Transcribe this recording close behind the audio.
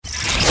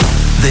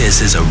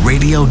This is a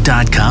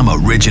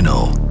Radio.com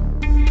original.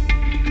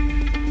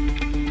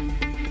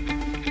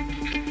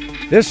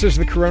 This is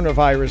the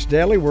Coronavirus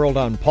Daily World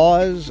on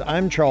Pause.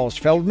 I'm Charles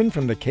Feldman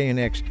from the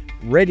KNX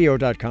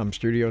Radio.com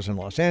studios in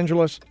Los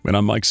Angeles. And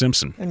I'm Mike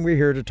Simpson. And we're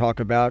here to talk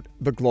about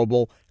the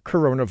global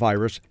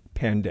coronavirus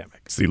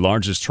pandemic. It's the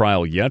largest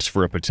trial yet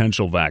for a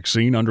potential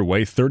vaccine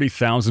underway.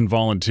 30,000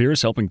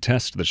 volunteers helping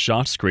test the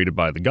shots created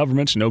by the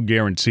government. No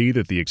guarantee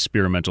that the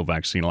experimental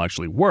vaccine will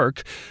actually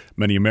work.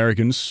 Many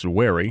Americans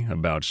wary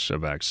about a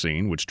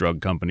vaccine, which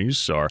drug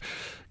companies are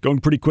going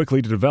pretty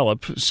quickly to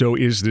develop. So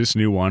is this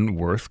new one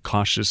worth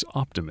cautious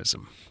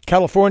optimism?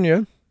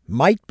 California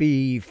might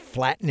be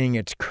flattening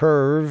its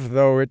curve,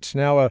 though it's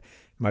now a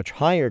much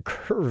higher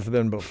curve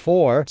than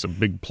before. It's a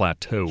big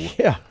plateau.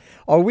 Yeah.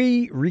 Are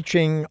we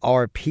reaching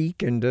our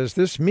peak, and does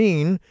this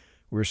mean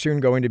we're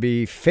soon going to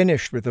be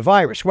finished with the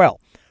virus?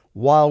 Well,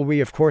 while we,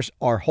 of course,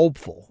 are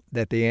hopeful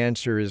that the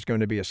answer is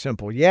going to be a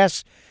simple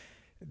yes,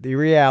 the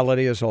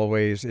reality, as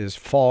always, is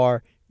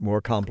far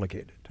more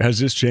complicated. Has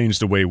this changed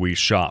the way we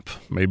shop?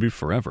 Maybe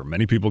forever.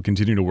 Many people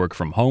continue to work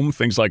from home.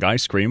 Things like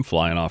ice cream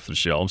flying off the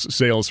shelves.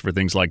 Sales for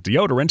things like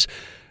deodorant,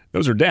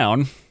 those are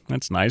down.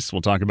 That's nice.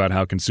 We'll talk about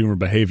how consumer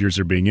behaviors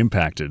are being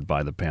impacted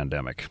by the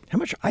pandemic. How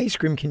much ice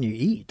cream can you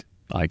eat?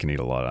 I can eat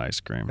a lot of ice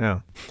cream.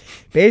 Yeah.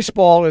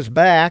 Baseball is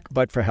back,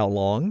 but for how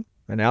long?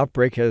 An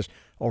outbreak has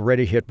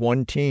already hit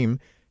one team,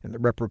 and the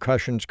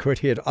repercussions could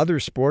hit other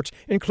sports,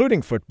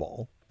 including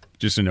football.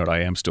 Just a note,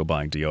 I am still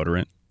buying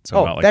deodorant. So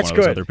I'm not like that's one of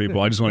those good. Other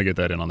people. I just want to get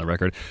that in on the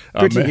record.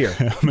 Good to hear.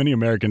 Many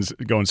Americans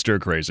going stir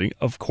crazy.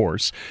 Of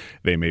course,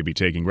 they may be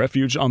taking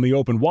refuge on the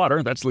open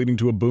water. That's leading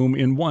to a boom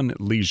in one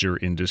leisure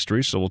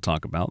industry, so we'll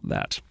talk about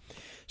that.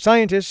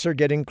 Scientists are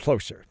getting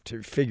closer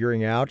to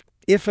figuring out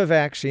if a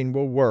vaccine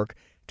will work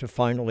to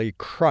finally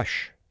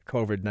crush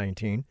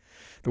COVID-19.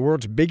 The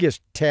world's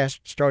biggest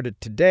test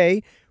started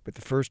today with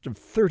the first of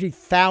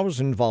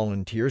 30,000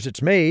 volunteers.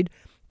 It's made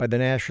by the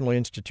National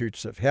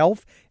Institutes of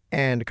Health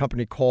and a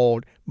company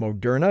called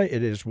Moderna.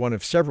 It is one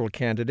of several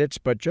candidates,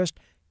 but just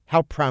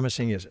how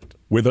promising is it?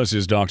 With us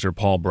is Dr.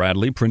 Paul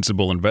Bradley,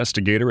 principal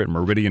investigator at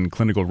Meridian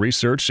Clinical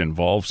Research,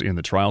 involved in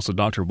the trial. So,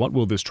 Doctor, what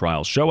will this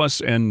trial show us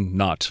and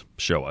not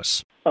show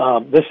us?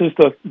 This is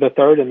the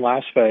third and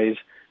last phase.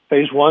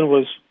 Phase one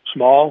was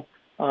small,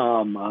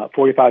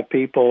 45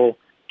 people,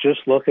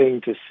 just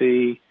looking to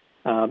see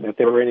if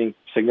there were any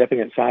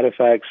significant side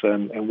effects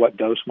and what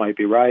dose might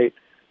be right.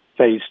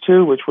 Phase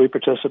two, which we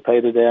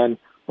participated in,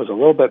 was a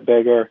little bit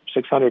bigger,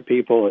 600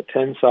 people at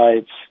 10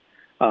 sites,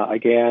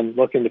 again,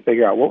 looking to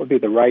figure out what would be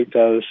the right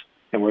dose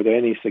and were there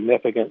any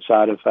significant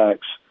side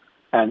effects.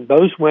 And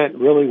those went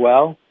really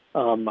well.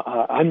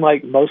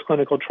 Unlike most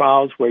clinical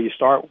trials where you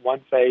start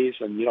one phase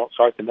and you don't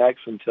start the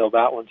next until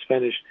that one's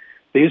finished,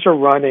 these are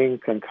running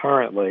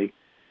concurrently.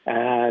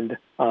 And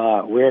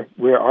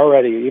we're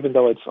already, even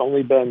though it's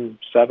only been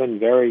 7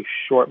 very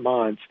short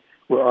months,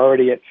 we're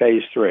already at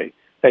phase three.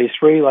 Phase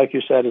three, like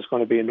you said, is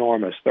going to be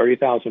enormous.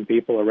 30,000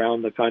 people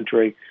around the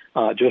country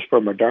just for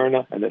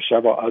Moderna, and there's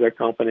several other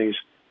companies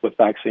with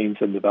vaccines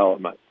in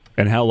development.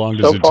 And how long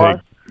does it take?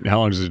 How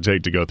long does it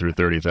take to go through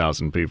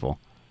 30,000 people?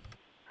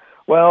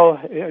 Well,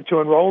 to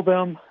enroll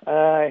them,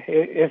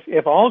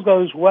 if all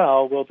goes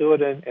well, we'll do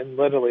it in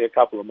literally a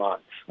couple of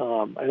months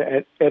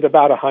at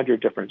about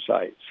 100 different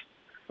sites.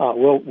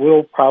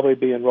 We'll probably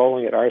be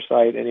enrolling at our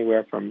site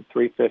anywhere from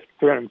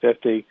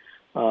 350,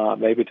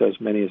 maybe to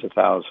as many as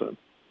 1,000.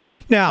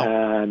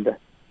 Now,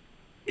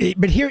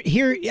 but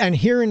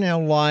here now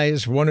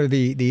lies one of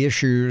the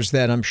issues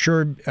that I'm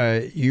sure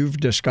you've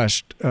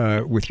discussed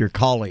with your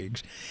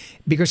colleagues,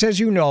 because as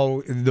you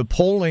know, the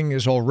polling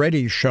is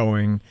already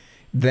showing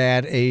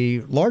that a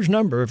large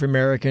number of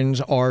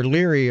Americans are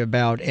leery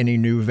about any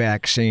new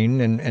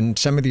vaccine, and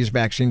some of these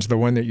vaccines, the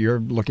one that you're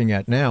looking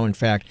at now, in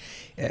fact,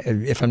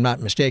 if I'm not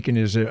mistaken,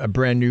 is a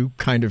brand new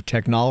kind of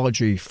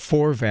technology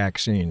for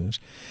vaccines.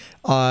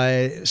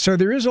 So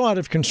there is a lot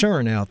of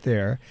concern out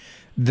there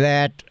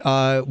that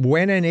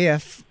when and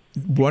if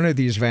one of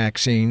these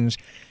vaccines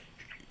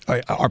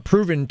are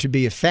proven to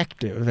be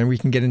effective, and we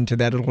can get into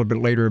that a little bit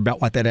later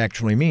about what that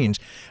actually means,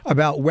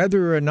 about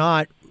whether or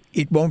not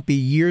it won't be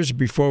years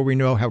before we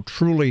know how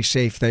truly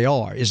safe they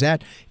are. Is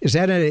that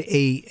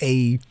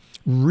a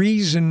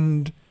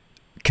reasoned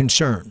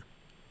concern?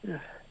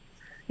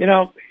 You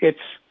know, it's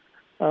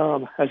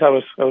as I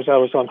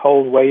was on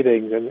hold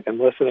waiting and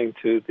listening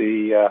to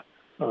the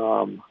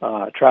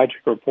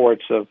tragic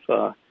reports of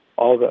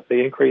all the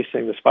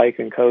increasing the spike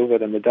in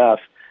COVID and the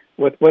deaths.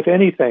 With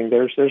anything,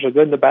 there's a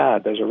good and a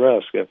bad. There's a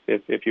risk.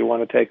 If you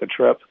want to take a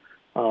trip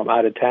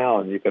out of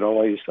town, you could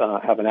always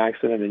have an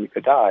accident and you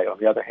could die. On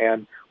the other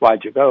hand,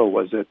 why'd you go?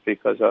 Was it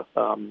because of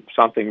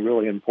something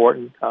really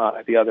important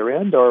at the other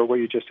end, or were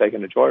you just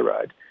taking a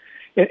joyride?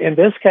 In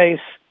this case,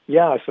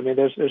 yes. I mean,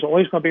 there's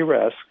always going to be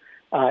risk.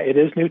 It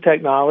is new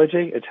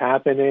technology. It's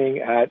happening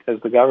at, as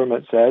the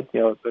government said,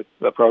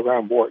 the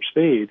program warp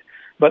speed.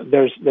 But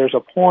there's a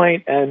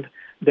point, and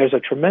there's a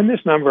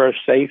tremendous number of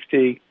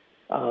safety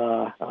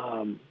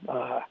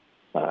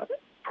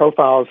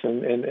profiles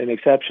and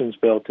exceptions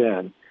built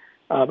in.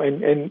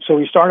 And so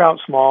we start out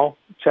small,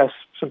 test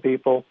some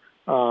people,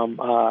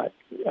 go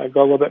a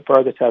little bit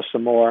further, test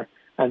some more,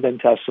 and then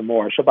test some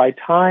more. So by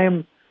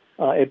time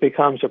it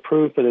becomes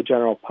approved for the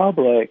general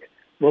public,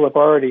 we'll have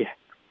already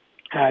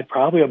had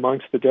probably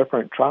amongst the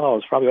different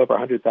trials, probably over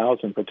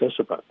 100,000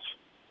 participants.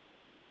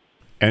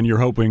 And you're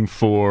hoping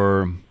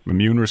for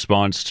immune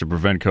response to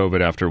prevent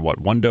COVID after what,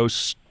 1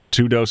 dose,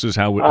 2 doses?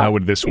 How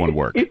would this one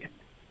work?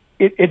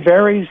 It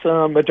varies.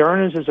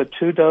 Moderna's is a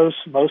 2-dose.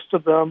 Most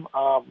of them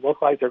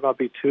look like they're going to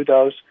be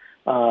 2-dose.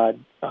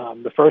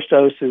 The first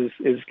dose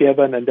is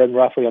given, and then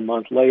roughly a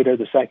month later,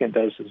 the second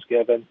dose is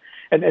given.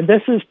 And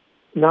this is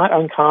not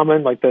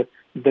uncommon, like the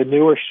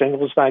newer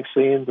shingles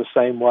vaccine, the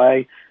same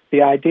way.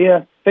 The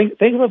idea, think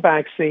of a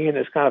vaccine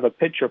as kind of a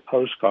picture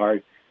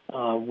postcard,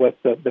 with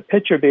the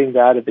picture being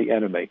that of the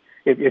enemy.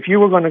 If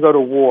you were going to go to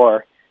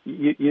war,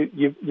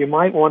 you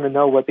might want to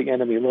know what the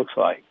enemy looks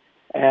like.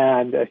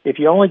 And if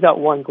you only got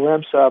one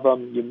glimpse of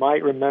them, you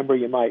might remember,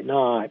 you might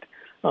not.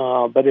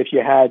 But if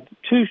you had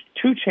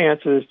two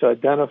chances to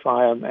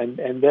identify them,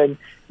 and then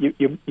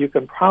you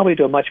can probably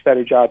do a much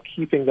better job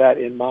keeping that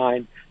in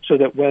mind, so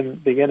that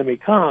when the enemy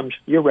comes,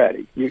 you're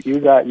ready.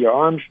 You got your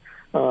arms,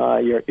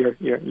 your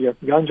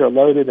guns are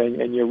loaded,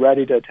 and you're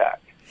ready to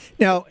attack.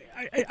 Now,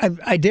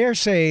 I dare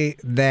say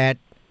that,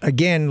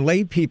 again,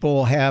 lay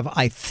people have,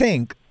 I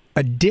think,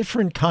 a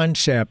different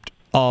concept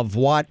of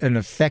what an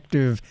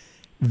effective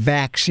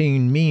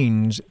vaccine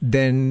means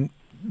than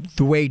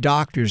the way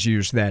doctors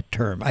use that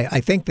term.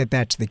 I think that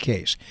that's the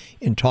case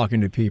in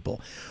talking to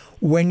people.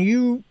 When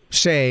you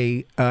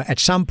say at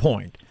some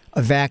point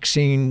a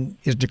vaccine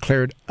is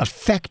declared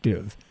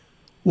effective,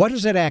 what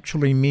does that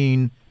actually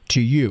mean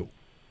to you?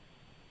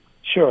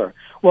 Sure.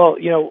 Well,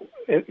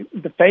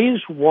 the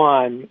phase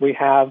 1, we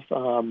have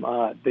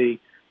the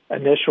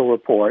initial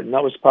report, and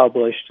that was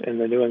published in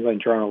the New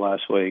England Journal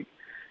last week.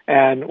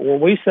 And when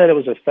we said it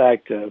was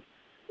effective,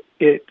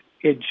 it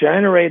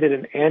generated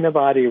an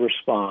antibody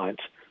response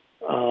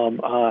in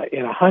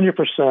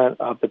 100%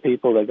 of the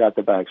people that got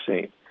the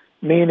vaccine,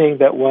 meaning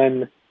that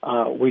when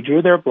we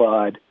drew their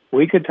blood,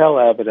 we could tell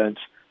evidence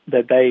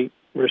that they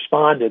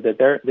responded, that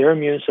their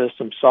immune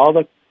system saw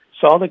the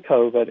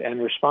COVID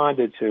and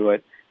responded to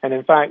it. And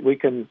in fact, we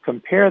can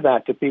compare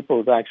that to people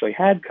who've actually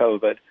had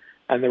COVID,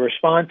 and the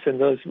response in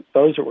those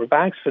that were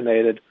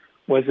vaccinated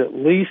was at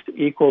least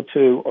equal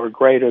to or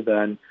greater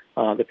than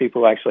the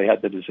people who actually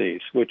had the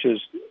disease, which is,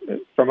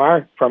 from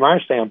our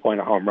standpoint,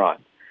 a home run.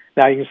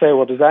 Now, you can say,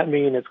 well, does that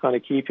mean it's going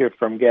to keep you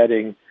from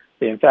getting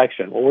the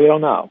infection? Well, we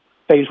don't know.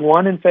 Phase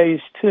 1 and phase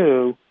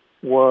 2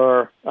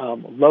 were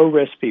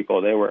low-risk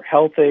people. They were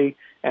healthy,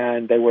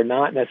 and they were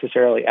not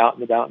necessarily out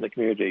and about in the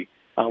community.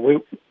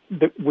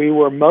 We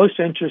were most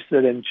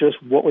interested in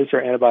just what was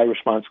their antibody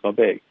response going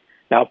to be.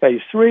 Now,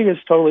 phase 3 is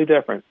totally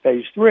different.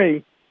 Phase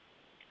 3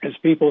 is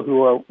people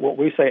who are what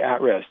we say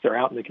at risk. They're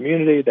out in the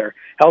community. They're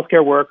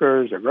healthcare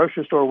workers. They're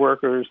grocery store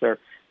workers.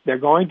 They're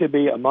going to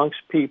be amongst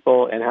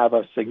people and have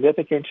a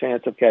significant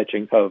chance of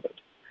catching COVID.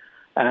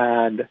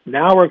 And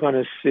now we're going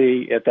to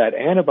see if that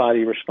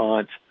antibody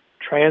response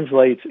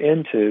translates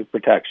into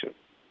protection.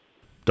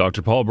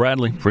 Dr. Paul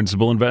Bradley,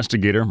 principal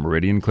investigator,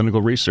 Meridian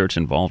Clinical Research,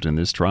 involved in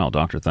this trial.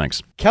 Doctor,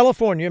 thanks.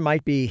 California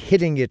might be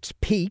hitting its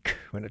peak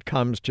when it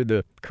comes to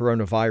the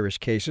coronavirus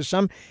cases.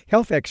 Some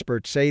health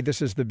experts say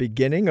this is the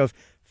beginning of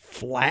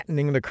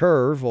flattening the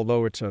curve,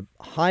 although it's a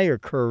higher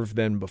curve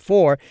than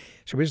before.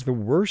 So is the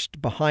worst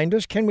behind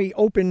us? Can we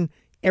open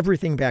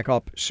everything back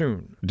up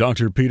soon?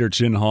 Dr. Peter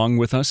Chin Hong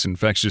with us,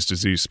 infectious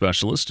disease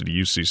specialist at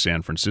UC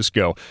San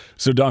Francisco.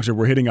 So, doctor,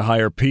 we're hitting a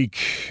higher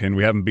peak, and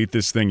we haven't beat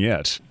this thing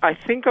yet. I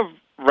think of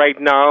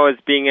right now as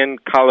being in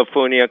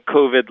California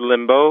COVID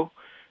limbo,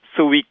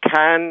 so we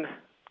can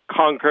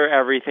conquer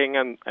everything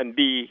and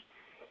be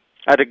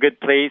at a good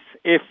place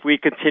if we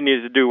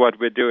continue to do what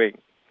we're doing.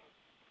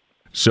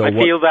 So I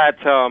feel that,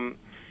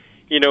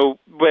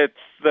 with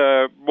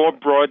the more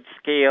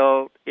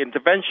broad-scale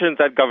interventions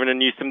that Governor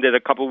Newsom did a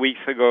couple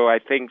weeks ago, I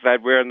think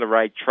that we're on the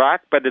right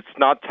track, but it's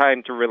not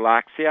time to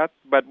relax yet.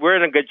 But we're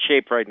in a good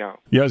shape right now.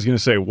 Yeah, I was going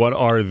to say, what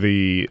are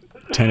the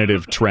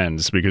tentative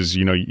trends? Because,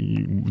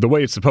 the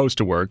way it's supposed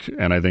to work,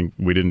 and I think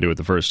we didn't do it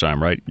the first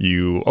time, right?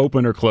 You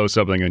open or close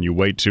something and you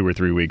wait 2 or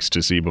 3 weeks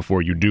to see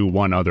before you do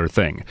one other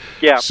thing.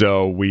 Yeah.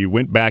 So we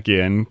went back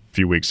in a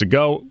few weeks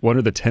ago. What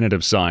are the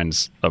tentative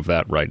signs of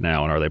that right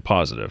now, and are they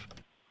positive?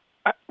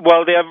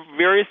 Well, there are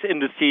various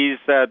indices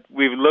that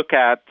we look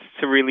at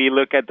to really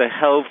look at the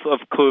health of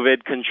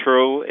COVID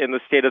control in the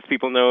state. As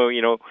people know,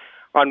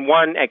 on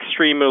one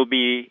extreme will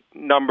be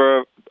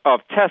number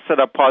of tests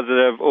that are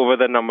positive over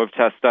the number of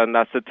tests done.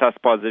 That's the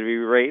test positivity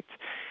rate.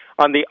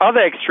 On the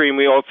other extreme,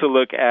 we also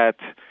look at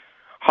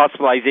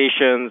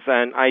hospitalizations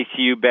and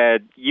ICU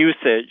bed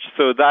usage.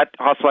 So that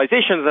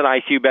hospitalizations and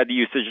ICU bed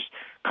usage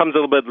comes a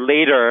little bit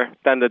later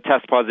than the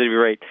test positivity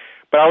rate.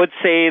 But I would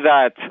say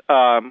that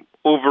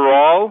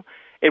overall,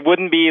 it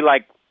wouldn't be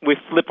like we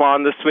flip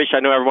on the switch.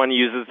 I know everyone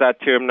uses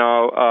that term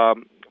now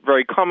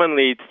very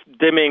commonly. It's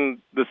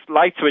dimming this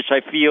light switch. I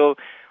feel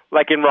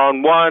like in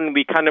round 1,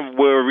 we kind of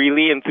were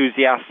really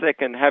enthusiastic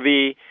and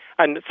heavy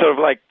and sort of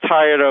like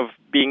tired of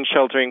being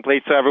sheltering in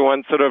place. So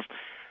everyone sort of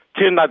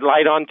turned that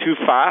light on too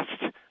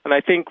fast. And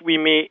I think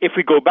if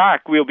we go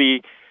back, we'll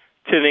be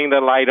turning the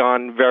light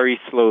on very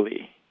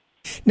slowly.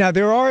 Now,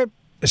 there are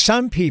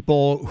some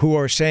people who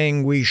are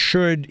saying we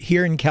should,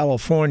 here in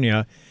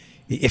California,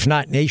 if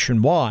not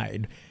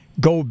nationwide,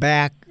 go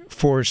back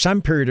for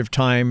some period of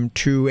time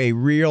to a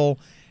real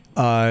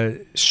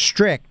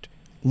strict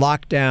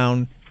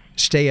lockdown,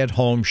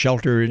 stay-at-home,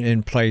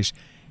 shelter-in-place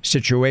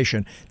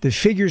situation. The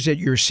figures that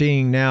you're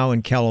seeing now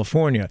in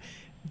California,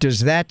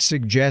 does that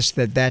suggest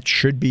that that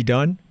should be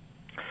done?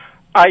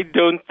 I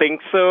don't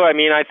think so. I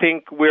mean, I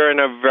think we're in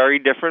a very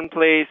different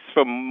place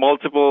in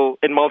multiple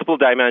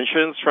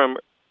dimensions from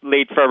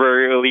late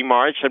February, early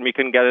March, and we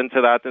can get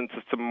into that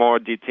into some more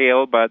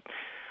detail. But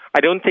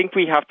I don't think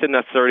we have to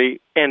necessarily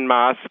en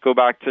masse go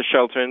back to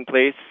shelter in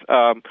place.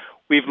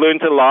 We've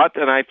learned a lot,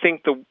 and I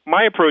think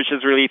my approach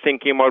is really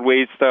thinking about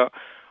ways to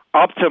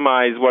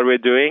optimize what we're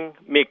doing,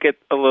 make it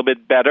a little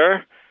bit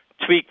better,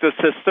 tweak the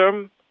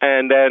system,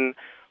 and then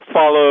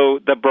follow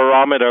the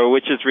barometer,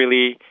 which is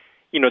really,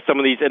 some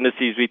of these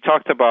indices we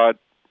talked about,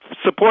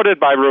 supported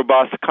by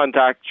robust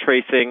contact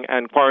tracing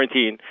and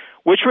quarantine,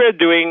 which we're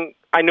doing.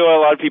 I know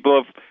a lot of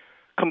people have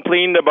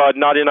complained about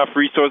not enough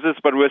resources,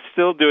 but we're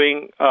still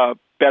doing a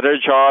better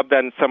job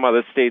than some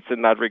other states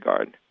in that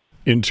regard.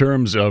 In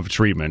terms of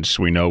treatments,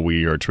 we know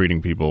we are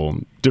treating people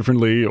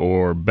differently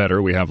or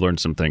better. We have learned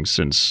some things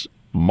since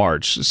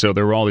March. So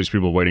there were all these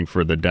people waiting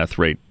for the death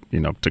rate,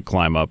 to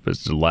climb up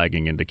as a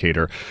lagging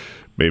indicator.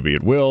 Maybe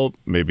it will,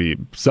 maybe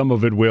some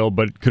of it will,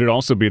 but could it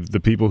also be that the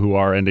people who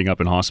are ending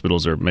up in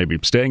hospitals are maybe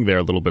staying there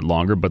a little bit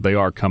longer, but they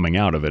are coming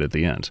out of it at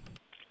the end?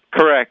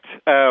 Correct.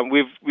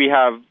 We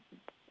have,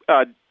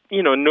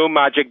 no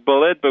magic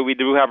bullet, but we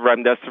do have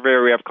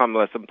remdesivir, we have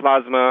convalescent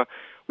plasma,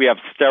 we have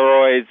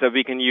steroids that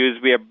we can use.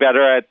 We are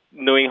better at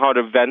knowing how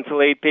to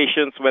ventilate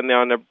patients when they're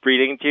on a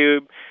breathing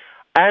tube.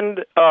 And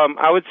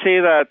I would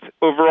say that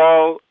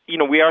overall,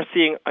 we are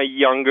seeing a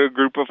younger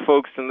group of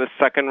folks in the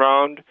second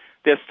round.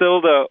 They're still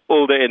the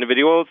older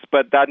individuals,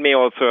 but that may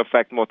also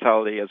affect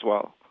mortality as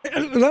well.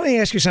 Let me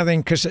ask you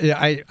something, because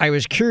I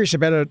was curious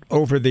about it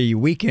over the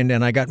weekend,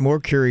 and I got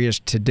more curious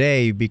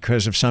today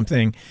because of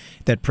something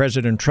that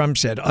President Trump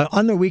said.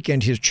 On the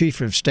weekend, his chief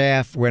of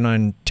staff went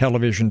on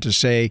television to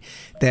say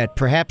that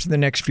perhaps in the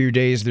next few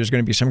days there's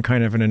going to be some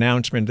kind of an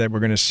announcement that we're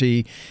going to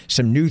see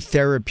some new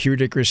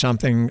therapeutic or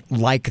something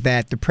like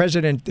that. The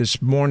president this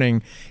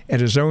morning at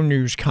his own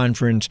news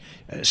conference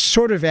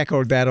sort of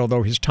echoed that,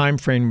 although his time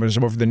frame was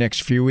over the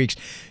next few weeks.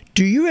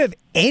 Do you have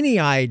any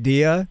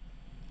idea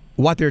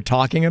what they're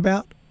talking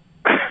about?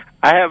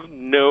 I have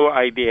no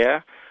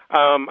idea.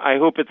 I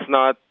hope it's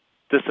not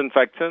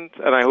disinfectant,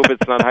 and I hope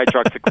it's not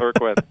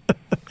hydroxychloroquine.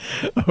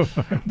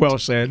 Well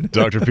said.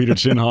 Dr. Peter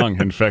Chin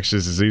Hong,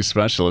 infectious disease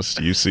specialist,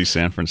 UC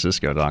San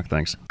Francisco. Doc,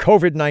 thanks.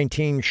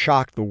 COVID-19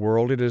 shocked the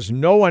world. It is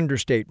no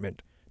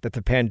understatement that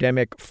the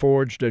pandemic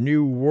forged a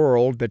new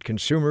world that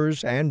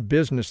consumers and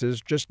businesses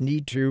just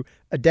need to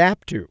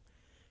adapt to.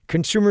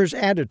 Consumers'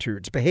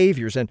 attitudes,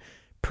 behaviors, and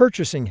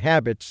purchasing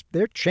habits,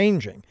 they're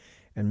changing.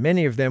 And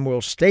many of them will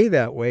stay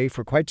that way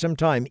for quite some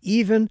time,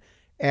 even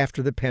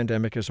after the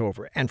pandemic is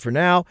over. And for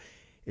now,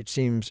 it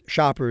seems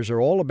shoppers are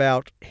all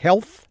about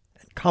health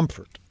and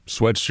comfort.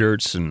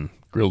 Sweatshirts and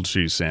grilled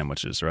cheese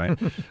sandwiches, right?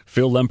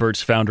 Phil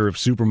Lempertz, founder of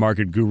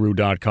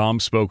SupermarketGuru.com,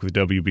 spoke with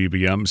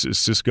WBBM's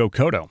Cisco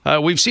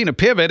Cotto. We've seen a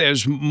pivot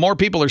as more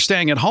people are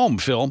staying at home,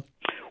 Phil.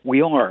 We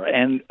are.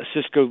 And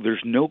Cisco,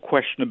 there's no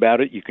question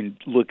about it. You can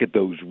look at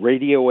those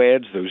radio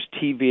ads, those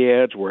TV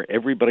ads where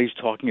everybody's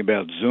talking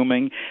about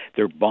Zooming.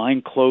 They're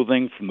buying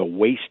clothing from the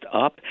waist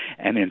up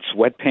and in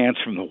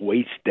sweatpants from the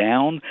waist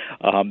down.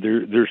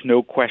 There's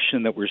no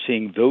question that we're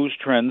seeing those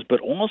trends, but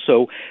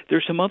also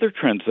there's some other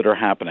trends that are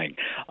happening.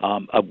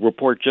 A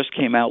report just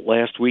came out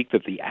last week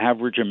that the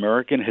average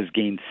American has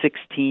gained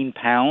 16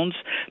 pounds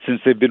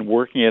since they've been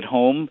working at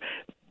home.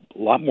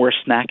 A lot more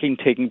snacking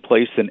taking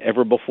place than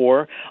ever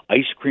before.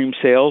 Ice cream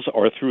sales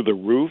are through the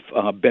roof.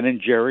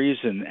 Ben & Jerry's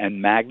and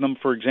Magnum,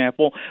 for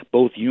example,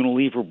 both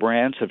Unilever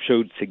brands have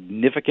showed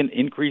significant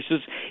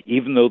increases,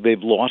 even though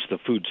they've lost the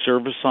food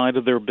service side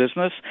of their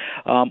business.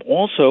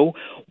 Also,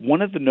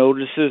 one of the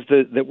notices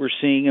that we're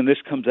seeing, and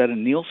this comes out of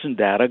Nielsen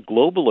data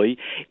globally,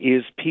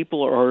 is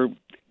people are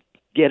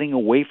getting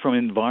away from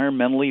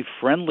environmentally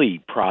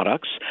friendly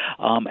products,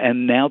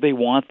 and now they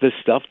want the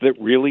stuff that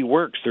really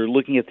works. They're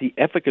looking at the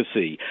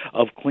efficacy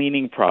of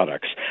cleaning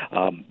products,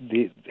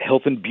 the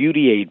health and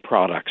beauty aid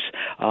products.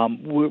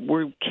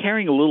 We're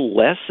caring a little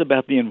less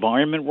about the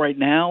environment right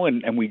now,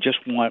 and we just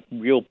want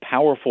real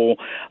powerful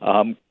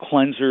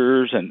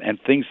cleansers and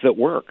things that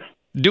work.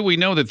 Do we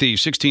know that the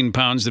 16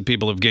 pounds that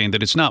people have gained,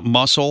 that it's not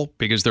muscle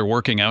because they're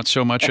working out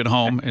so much at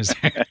home?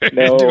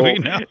 No, do we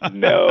know?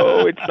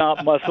 No, it's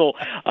not muscle.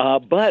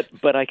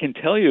 But I can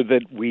tell you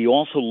that we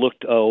also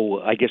looked,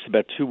 I guess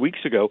about 2 weeks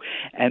ago,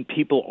 and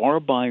people are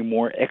buying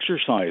more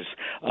exercise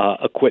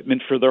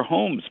equipment for their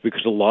homes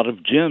because a lot of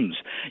gyms,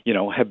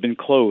 have been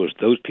closed.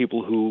 Those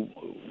people who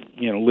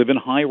live in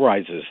high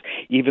rises.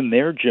 Even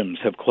their gyms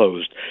have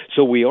closed.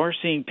 So we are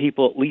seeing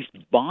people at least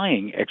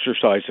buying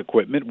exercise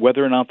equipment.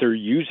 Whether or not they're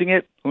using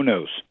it, who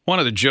knows? One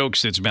of the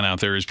jokes that's been out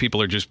there is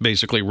people are just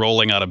basically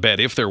rolling out of bed.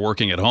 If they're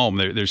working at home,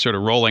 they're sort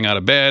of rolling out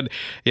of bed.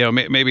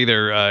 Maybe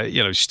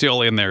they're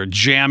still in their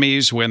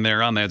jammies when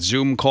they're on that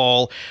Zoom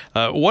call.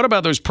 What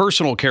about those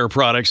personal care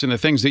products and the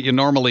things that you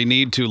normally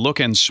need to look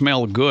and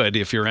smell good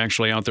if you're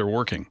actually out there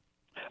working?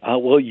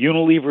 Well,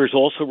 Unilever is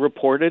also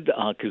reported,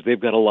 because they've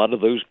got a lot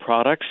of those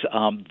products.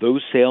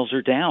 Those sales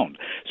are down.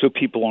 So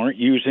people aren't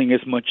using as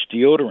much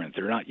deodorant.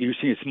 They're not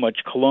using as much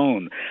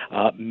cologne.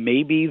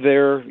 Maybe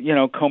they're,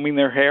 combing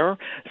their hair,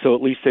 so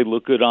at least they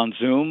look good on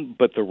Zoom.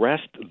 But the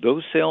rest,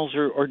 those sales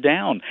are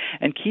down.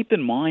 And keep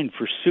in mind,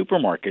 for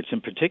supermarkets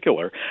in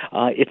particular,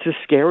 it's a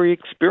scary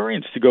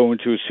experience to go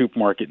into a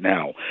supermarket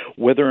now.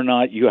 Whether or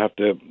not you have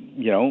to,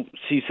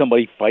 see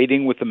somebody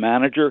fighting with the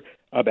manager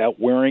about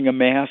wearing a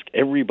mask.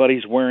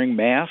 Everybody's wearing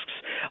masks.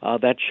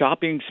 That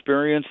shopping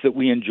experience that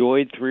we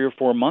enjoyed 3 or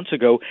 4 months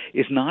ago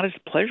is not as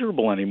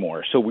pleasurable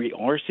anymore. So we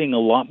are seeing a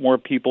lot more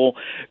people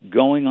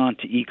going on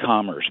to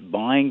e-commerce,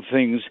 buying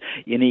things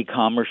in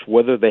e-commerce,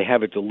 whether they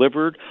have it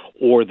delivered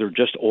or they're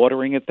just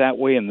ordering it that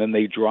way and then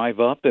they drive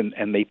up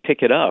and they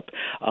pick it up.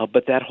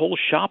 But that whole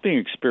shopping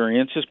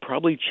experience has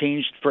probably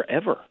changed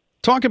forever.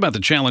 Talk about the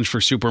challenge for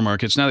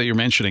supermarkets. Now that you're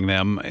mentioning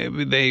them,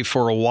 they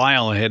for a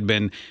while had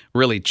been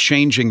really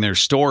changing their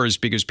stores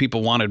because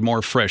people wanted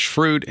more fresh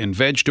fruit and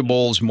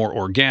vegetables, more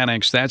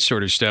organics, that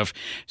sort of stuff.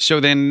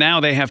 So then now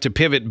they have to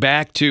pivot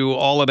back to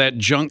all of that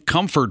junk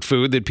comfort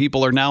food that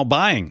people are now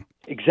buying.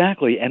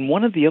 Exactly. And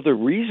one of the other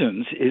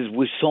reasons is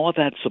we saw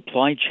that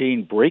supply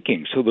chain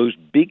breaking. So those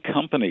big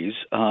companies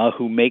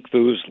who make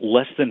those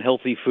less than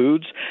healthy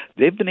foods,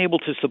 they've been able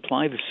to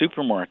supply the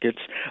supermarkets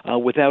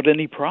without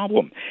any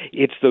problem.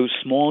 It's those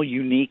small,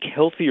 unique,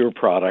 healthier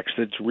products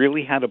that's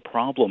really had a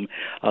problem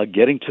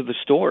getting to the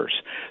stores.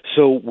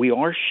 So we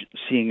are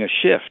seeing a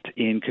shift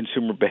in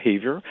consumer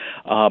behavior.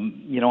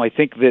 I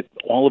think that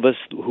all of us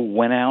who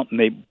went out and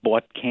they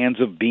bought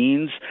cans of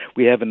beans,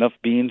 we have enough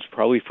beans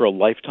probably for a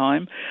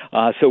lifetime.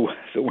 So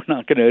we're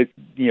not going to,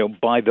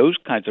 buy those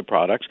kinds of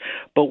products,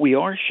 but we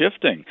are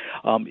shifting.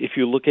 If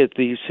you look at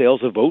the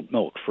sales of oat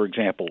milk, for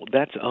example,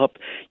 that's up,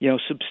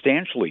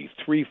 substantially,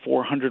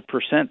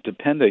 300-400%,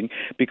 depending,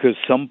 because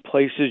some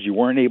places you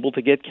weren't able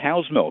to get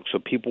cow's milk, so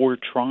people were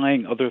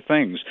trying other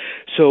things.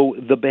 So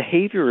the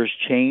behavior has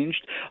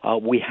changed.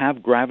 We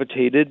have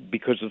gravitated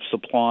because of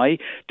supply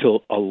to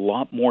a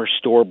lot more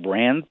store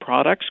brand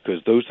products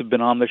because those have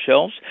been on the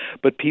shelves,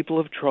 but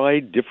people have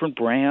tried different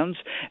brands,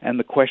 and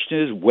the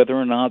question is whether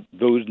or not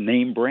those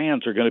name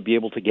brands are going to be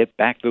able to get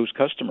back those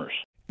customers.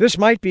 This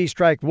might be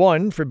strike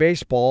one for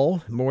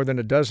baseball. More than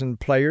a dozen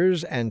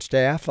players and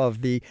staff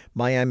of the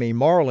Miami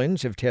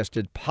Marlins have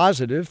tested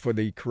positive for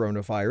the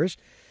coronavirus.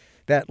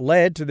 That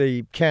led to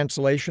the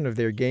cancellation of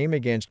their game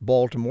against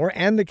Baltimore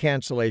and the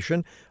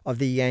cancellation of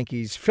the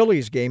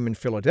Yankees-Phillies game in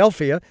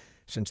Philadelphia,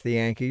 since the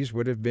Yankees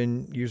would have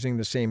been using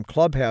the same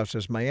clubhouse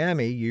as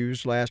Miami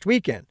used last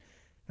weekend.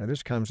 Now,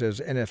 this comes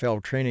as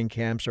NFL training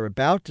camps are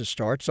about to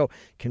start, so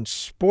can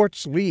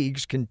sports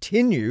leagues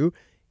continue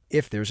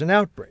if there's an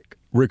outbreak?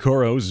 Rick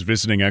Horrow is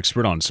visiting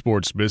expert on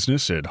sports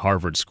business at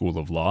Harvard School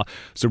of Law.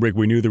 So, Rick,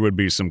 we knew there would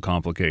be some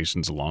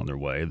complications along their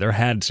way. There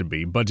had to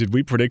be. But did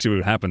we predict it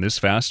would happen this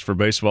fast for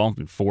baseball,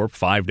 4 or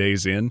 5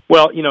 days in?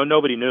 Well,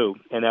 nobody knew,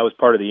 and that was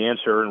part of the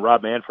answer. And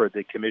Rob Manfred,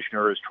 the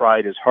commissioner, has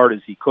tried as hard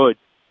as he could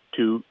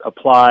to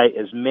apply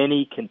as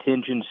many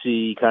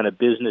contingency kind of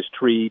business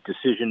tree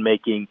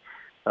decision-making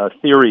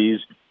theories,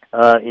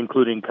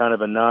 including kind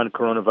of a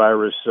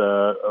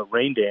non-coronavirus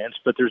rain dance.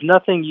 But there's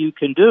nothing you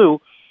can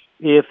do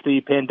if the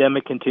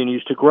pandemic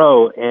continues to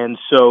grow. And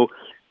so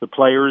the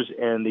players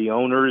and the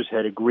owners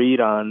had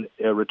agreed on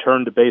a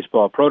return to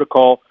baseball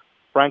protocol.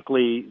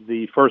 Frankly,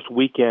 the first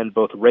weekend,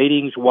 both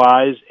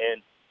ratings-wise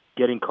and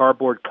getting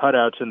cardboard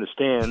cutouts in the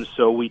stands,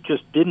 so we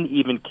just didn't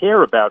even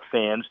care about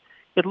fans.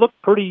 It looked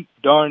pretty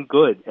darn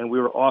good, and we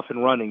were off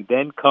and running.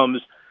 Then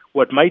comes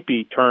what might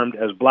be termed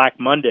as Black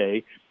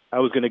Monday. I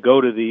was going to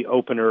go to the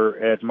opener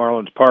at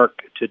Marlins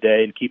Park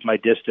today and keep my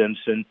distance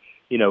and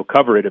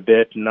cover it a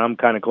bit, and I'm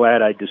kind of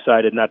glad I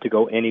decided not to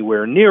go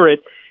anywhere near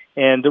it.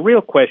 And the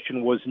real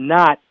question was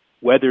not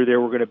whether there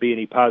were going to be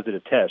any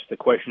positive tests. The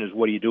question is,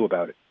 what do you do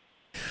about it?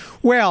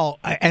 Well,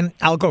 and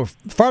I'll go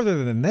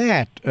farther than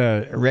that,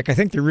 Rick. I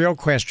think the real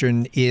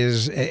question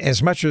is,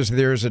 as much as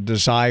there's a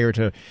desire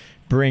to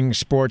bring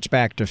sports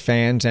back to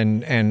fans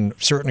and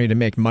certainly to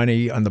make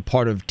money on the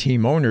part of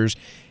team owners,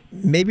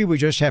 maybe we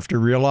just have to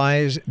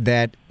realize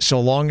that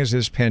so long as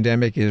this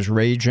pandemic is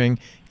raging,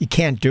 you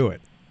can't do it.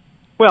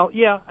 Well,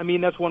 yeah,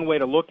 that's one way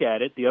to look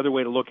at it. The other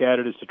way to look at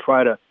it is to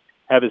try to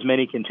have as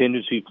many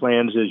contingency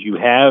plans as you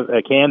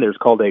can. There's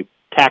called a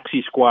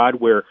taxi squad,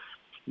 where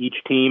each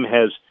team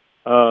has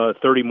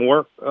 30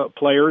 more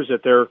players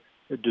at their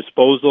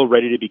disposal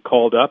ready to be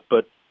called up.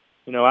 But,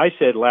 I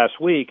said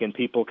last week, and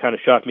people kind of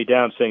shot me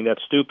down saying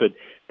that's stupid,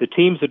 the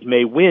teams that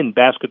may win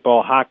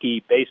basketball,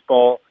 hockey,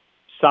 baseball,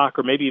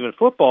 soccer, maybe even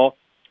football,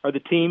 are the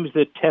teams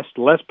that test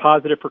less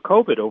positive for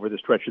COVID over the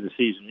stretch of the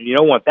season. And you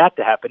don't want that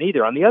to happen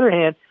either. On the other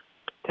hand,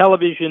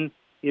 television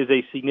is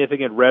a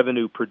significant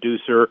revenue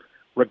producer,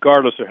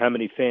 regardless of how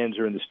many fans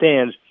are in the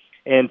stands.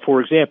 And, for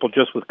example,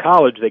 just with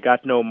college, they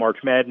got no March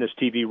Madness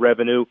TV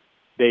revenue.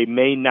 They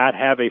may not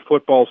have a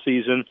football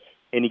season,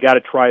 and you got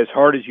to try as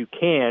hard as you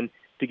can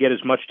to get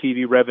as much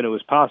TV revenue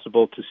as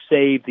possible to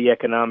save the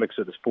economics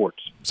of the sports.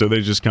 So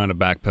they just kind of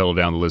backpedal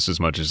down the list as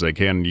much as they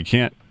can. You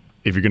can't,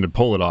 if you're going to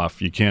pull it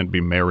off, you can't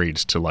be married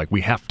to, like, we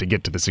have to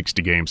get to the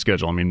 60-game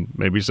schedule. I mean,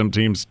 maybe some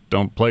teams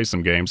don't play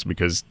some games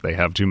because they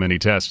have too many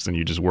tests, and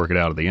you just work it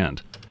out at the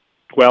end.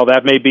 Well,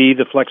 that may be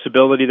the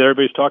flexibility that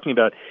everybody's talking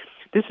about.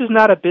 This is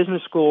not a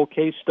business school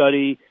case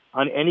study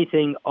on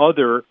anything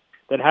other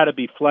than how to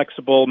be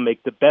flexible,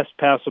 make the best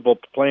possible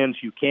plans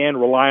you can,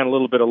 rely on a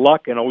little bit of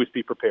luck, and always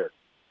be prepared.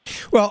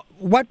 Well,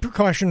 what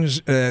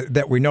precautions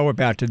that we know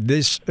about did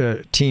this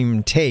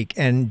team take,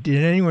 and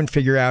did anyone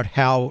figure out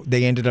how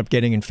they ended up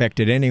getting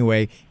infected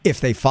anyway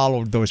if they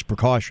followed those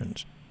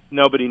precautions?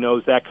 Nobody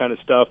knows that kind of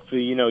stuff.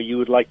 You know, you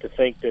would like to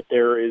think that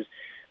there is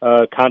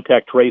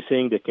contact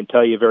tracing that can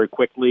tell you very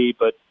quickly,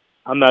 but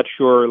I'm not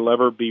sure it'll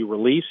ever be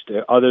released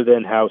other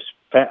than how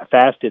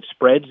fast it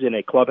spreads in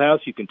a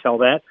clubhouse. You can tell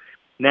that.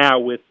 Now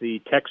with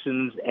the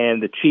Texans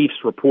and the Chiefs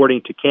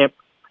reporting to camp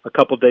a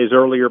couple of days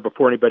earlier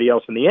before anybody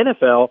else in the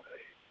NFL,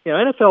 you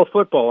know, NFL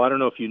football, I don't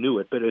know if you knew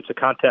it, but it's a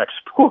contact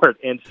sport.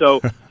 And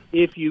so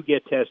if you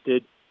get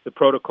tested, the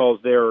protocols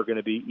there are going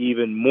to be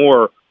even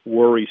more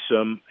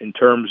worrisome in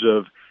terms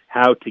of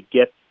how to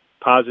get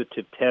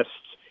positive tests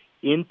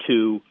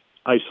into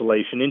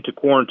isolation, into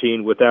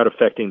quarantine without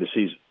affecting the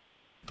season.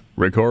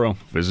 Rick Horrow,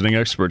 visiting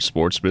expert,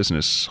 sports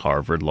business,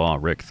 Harvard Law.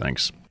 Rick,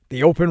 thanks.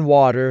 The open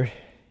water,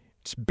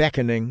 it's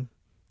beckoning.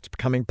 It's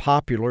becoming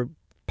popular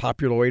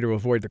way to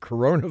avoid the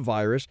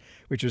coronavirus,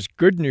 which is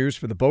good news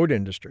for the boat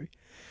industry.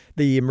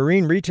 The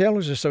Marine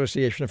Retailers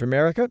Association of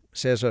America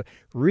says a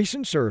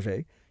recent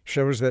survey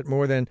shows that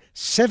more than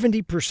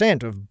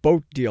 70% of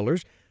boat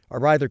dealers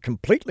are either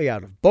completely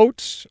out of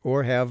boats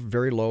or have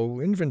very low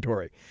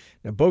inventory.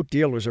 Now, boat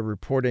dealers are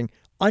reporting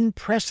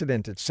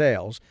unprecedented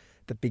sales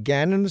that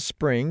began in the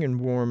spring in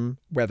warm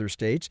weather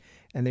states,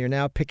 and they are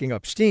now picking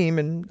up steam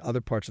in other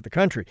parts of the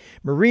country.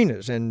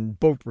 Marinas and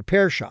boat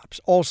repair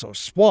shops also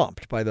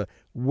swamped by the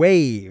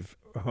wave.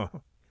 Got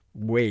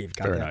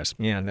Very that? nice.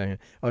 Yeah,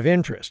 of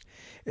interest.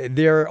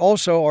 There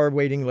also are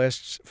waiting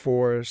lists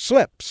for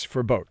slips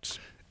for boats.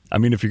 I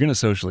mean, if you're going to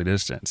socially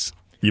distance,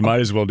 you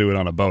might as well do it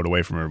on a boat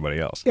away from everybody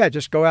else. Yeah,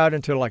 just go out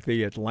into like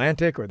the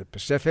Atlantic or the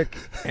Pacific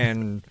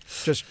and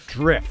just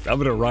drift. I'm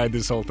going to ride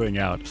this whole thing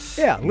out.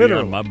 Yeah,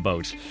 literally. On my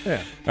boat.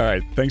 Yeah. All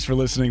right. Thanks for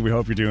listening. We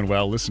hope you're doing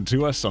well. Listen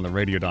to us on the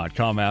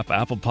radio.com app,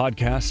 Apple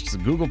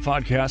Podcasts, Google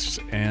Podcasts,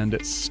 and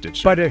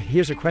Stitcher. But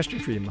here's a question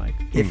for you, Mike.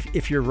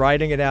 If you're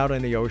riding it out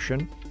in the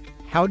ocean,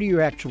 how do you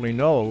actually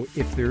know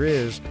if there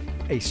is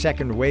a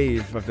second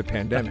wave of the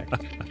pandemic?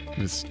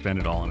 Just spend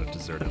it all on a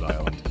deserted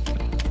island.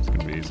 It's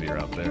going to be easier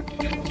out there.